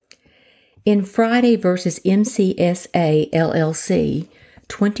In Friday v. MCSA LLC,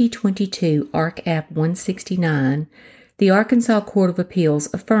 2022 Arc App 169, the Arkansas Court of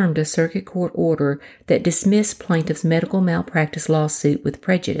Appeals affirmed a circuit court order that dismissed plaintiff's medical malpractice lawsuit with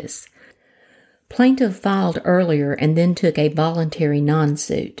prejudice. Plaintiff filed earlier and then took a voluntary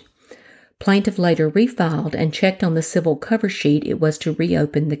non-suit. Plaintiff later refiled and checked on the civil cover sheet it was to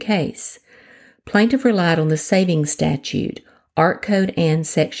reopen the case. Plaintiff relied on the savings statute, Art Code and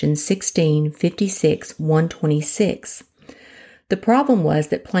Section 1656-126. The problem was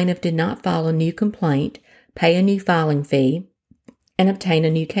that plaintiff did not file a new complaint, pay a new filing fee, and obtain a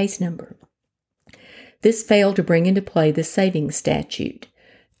new case number. This failed to bring into play the savings statute.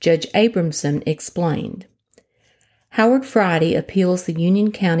 Judge Abramson explained. Howard Friday appeals the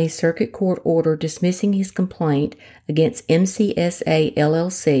Union County Circuit Court order dismissing his complaint against MCSA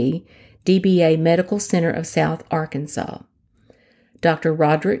LLC, DBA Medical Center of South Arkansas, Dr.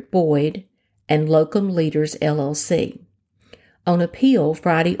 Roderick Boyd, and Locum Leaders LLC. On appeal,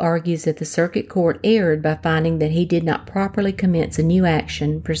 Friday argues that the circuit court erred by finding that he did not properly commence a new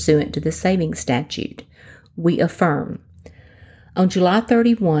action pursuant to the savings statute. We affirm. On July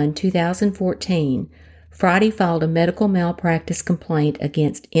 31, 2014, Friday filed a medical malpractice complaint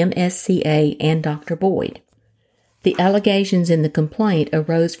against MSCA and Dr. Boyd. The allegations in the complaint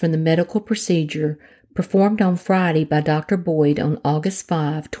arose from the medical procedure performed on Friday by Dr. Boyd on August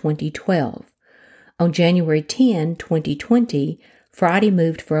 5, 2012. On January 10, 2020, Friday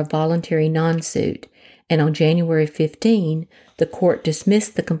moved for a voluntary non-suit, and on January 15, the court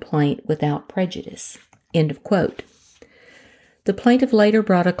dismissed the complaint without prejudice. End of quote. The plaintiff later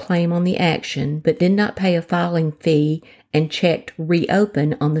brought a claim on the action, but did not pay a filing fee and checked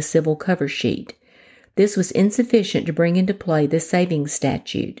reopen on the civil cover sheet. This was insufficient to bring into play the savings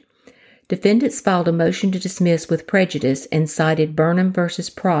statute. Defendants filed a motion to dismiss with prejudice and cited Burnham v.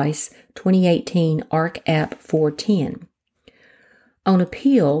 Price, 2018 Arc App 410. On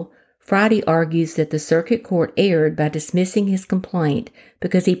appeal, Friday argues that the circuit court erred by dismissing his complaint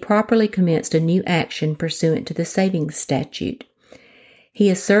because he properly commenced a new action pursuant to the savings statute. He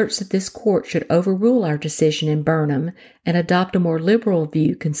asserts that this court should overrule our decision in Burnham and adopt a more liberal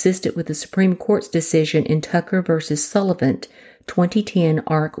view consistent with the Supreme Court's decision in Tucker v. Sullivan, 2010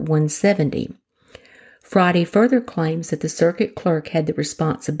 Arc 170. Friday further claims that the circuit clerk had the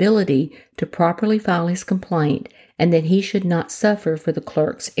responsibility to properly file his complaint and that he should not suffer for the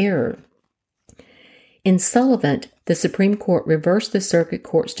clerk's error. In Sullivan, the Supreme Court reversed the circuit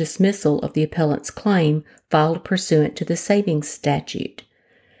court's dismissal of the appellant's claim filed pursuant to the savings statute.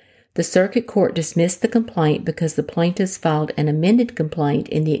 The circuit court dismissed the complaint because the plaintiffs filed an amended complaint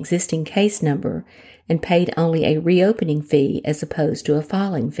in the existing case number and paid only a reopening fee as opposed to a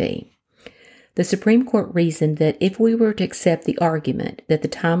filing fee. The Supreme Court reasoned that if we were to accept the argument that the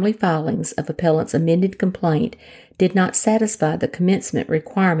timely filings of appellant's amended complaint did not satisfy the commencement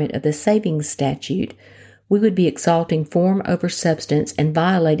requirement of the savings statute, we would be exalting form over substance and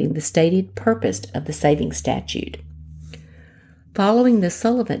violating the stated purpose of the savings statute. Following the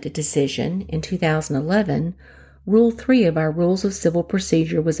Sullivan decision in 2011, Rule 3 of our Rules of Civil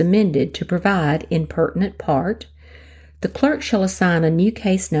Procedure was amended to provide, in pertinent part, the clerk shall assign a new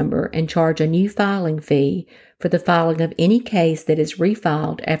case number and charge a new filing fee for the filing of any case that is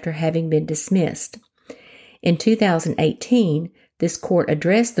refiled after having been dismissed. In 2018, this court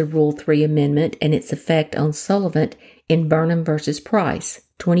addressed the Rule 3 amendment and its effect on Sullivan in Burnham v. Price,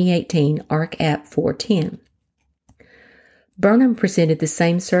 2018 Arc App 410. Burnham presented the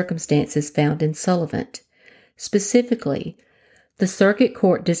same circumstances found in Sullivan. Specifically, the circuit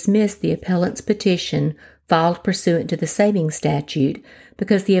court dismissed the appellant's petition filed pursuant to the savings statute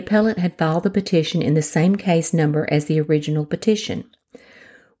because the appellant had filed the petition in the same case number as the original petition.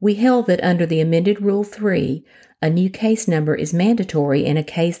 We held that under the amended Rule 3, a new case number is mandatory in a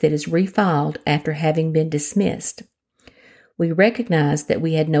case that is refiled after having been dismissed. We recognized that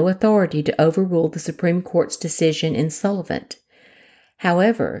we had no authority to overrule the Supreme Court's decision in Sullivan.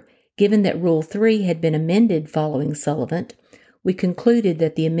 However, given that Rule 3 had been amended following Sullivan, we concluded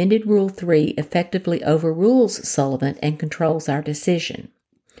that the amended Rule 3 effectively overrules Sullivan and controls our decision.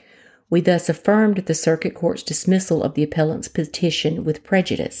 We thus affirmed the circuit court's dismissal of the appellant's petition with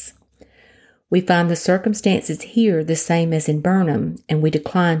prejudice. We find the circumstances here the same as in Burnham, and we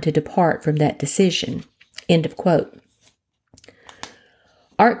decline to depart from that decision. End of quote.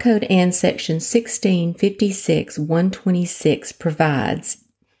 Art Code and Section 1656-126 provides,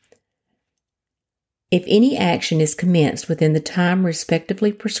 if any action is commenced within the time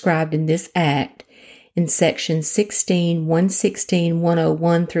respectively prescribed in this Act, in Sections 16, 116,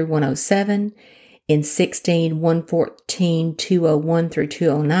 101 through 107, in 16, 114, 201 through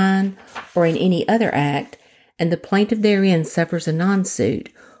 209, or in any other act, and the plaintiff therein suffers a non-suit,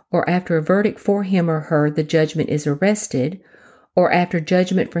 or after a verdict for him or her the judgment is arrested, or after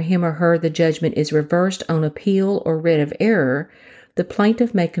judgment for him or her the judgment is reversed on appeal or writ of error, the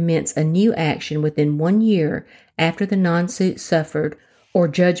plaintiff may commence a new action within 1 year after the non-suit suffered or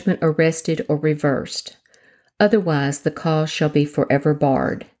judgment arrested or reversed. Otherwise, the cause shall be forever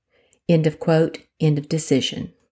barred. End of quote. End of decision.